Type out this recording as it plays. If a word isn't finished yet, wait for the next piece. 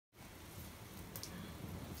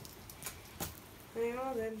There you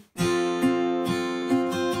are then.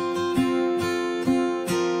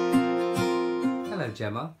 Hello,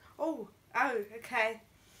 Gemma. Oh, okay.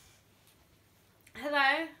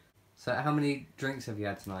 Hello. So how many drinks have you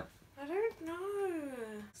had tonight? I don't know.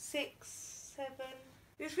 6, 7.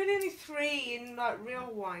 There's really only 3 in like real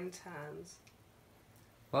wine terms.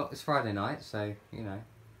 Well, it's Friday night, so, you know,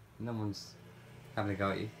 no one's having a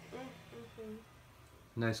go at you.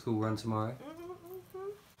 No school run tomorrow.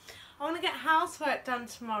 I want to get housework done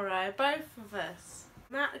tomorrow, both of us.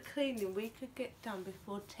 The amount of cleaning we could get done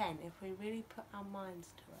before 10 if we really put our minds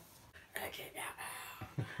to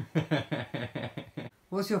it.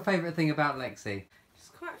 What's your favourite thing about Lexi? She's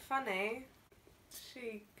quite funny.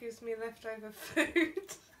 She gives me leftover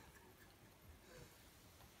food.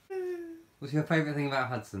 What's your favourite thing about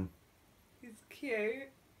Hudson? He's cute.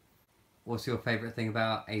 What's your favourite thing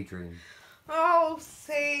about Adrian? Oh,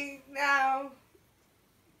 see, now,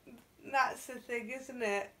 that's the thing, isn't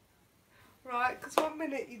it? Right, because one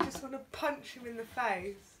minute you just want to punch him in the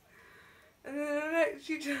face, and then the next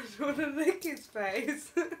you just want to lick his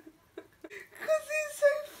face. Because he's so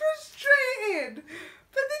frustrated,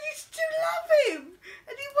 but then you still love him,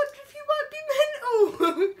 and you wonder if you might be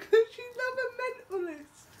mental, because you love a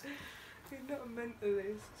mentalist. You're not a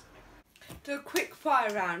mentalist. Do a quick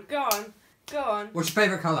fire round, go on. Go on. What's your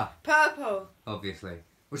favourite colour? Purple. Obviously.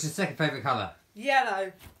 What's your second favourite colour?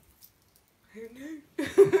 Yellow. Who knew?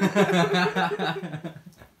 Edit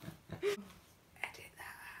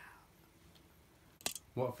that out.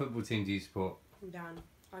 What football team do you support? Done.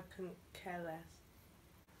 I couldn't care less.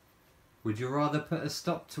 Would you rather put a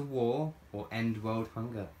stop to war or end world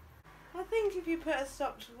hunger? I think if you put a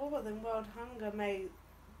stop to war, then world hunger may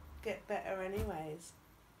get better anyways.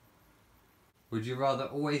 Would you rather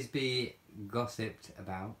always be gossiped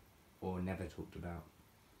about or never talked about?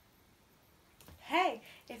 Hey,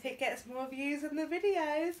 if it gets more views on the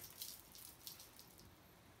videos.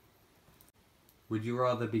 Would you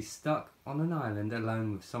rather be stuck on an island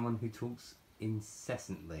alone with someone who talks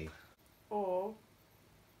incessantly? Or...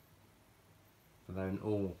 Alone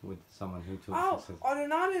or with someone who talks incessantly? On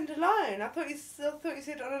an island alone. I thought you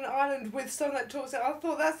said on an island with someone that talks. I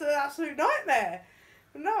thought that's an absolute nightmare.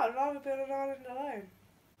 But no, I'd rather be on an island alone.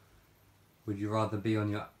 Would you rather be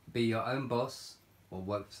your own boss or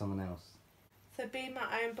work for someone else? So be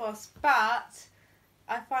my own boss, but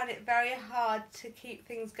I find it very hard to keep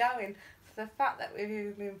things going. So the fact that we've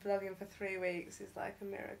even been vlogging for 3 weeks is like a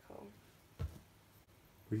miracle.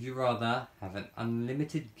 Would you rather have an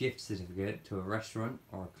unlimited gift certificate to a restaurant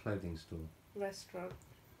or a clothing store? Restaurant.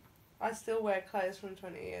 I still wear clothes from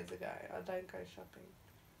 20 years ago. I don't go shopping.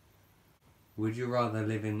 Would you rather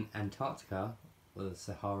live in Antarctica or the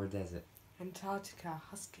Sahara Desert? Antarctica,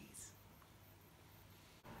 huskies.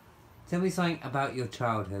 Tell me something about your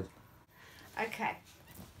childhood. Okay.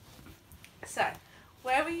 So,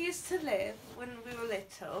 where we used to live when we were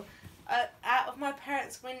little, out of my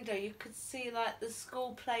parents' window you could see like the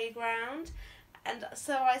school playground, and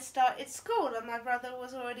so I started school, and my brother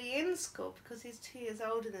was already in school because he's 2 years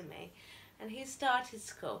older than me, and he started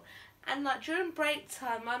school. And like during break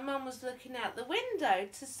time, my mum was looking out the window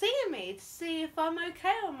to see me, to see if I'm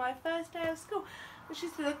okay on my first day of school. And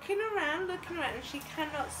she's looking around, and she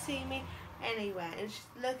cannot see me anywhere. And she's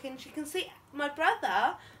looking, she can see my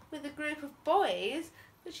brother with a group of boys,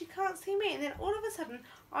 but she can't see me. And then all of a sudden,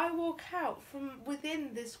 I walk out from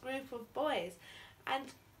within this group of boys.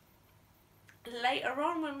 And later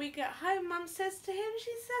on, when we get home, Mum says to him,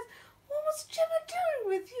 she says, "What was Gemma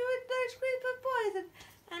doing with you and those group of boys?"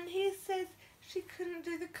 And he says she couldn't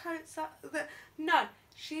do the coats up. No,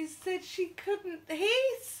 she said she couldn't.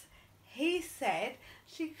 He said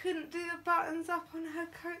she couldn't do the buttons up on her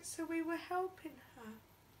coat, so we were helping her.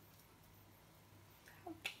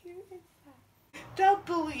 How cute is that?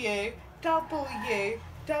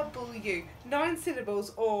 W. 9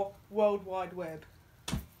 syllables or World Wide Web.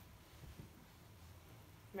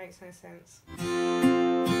 Makes no sense.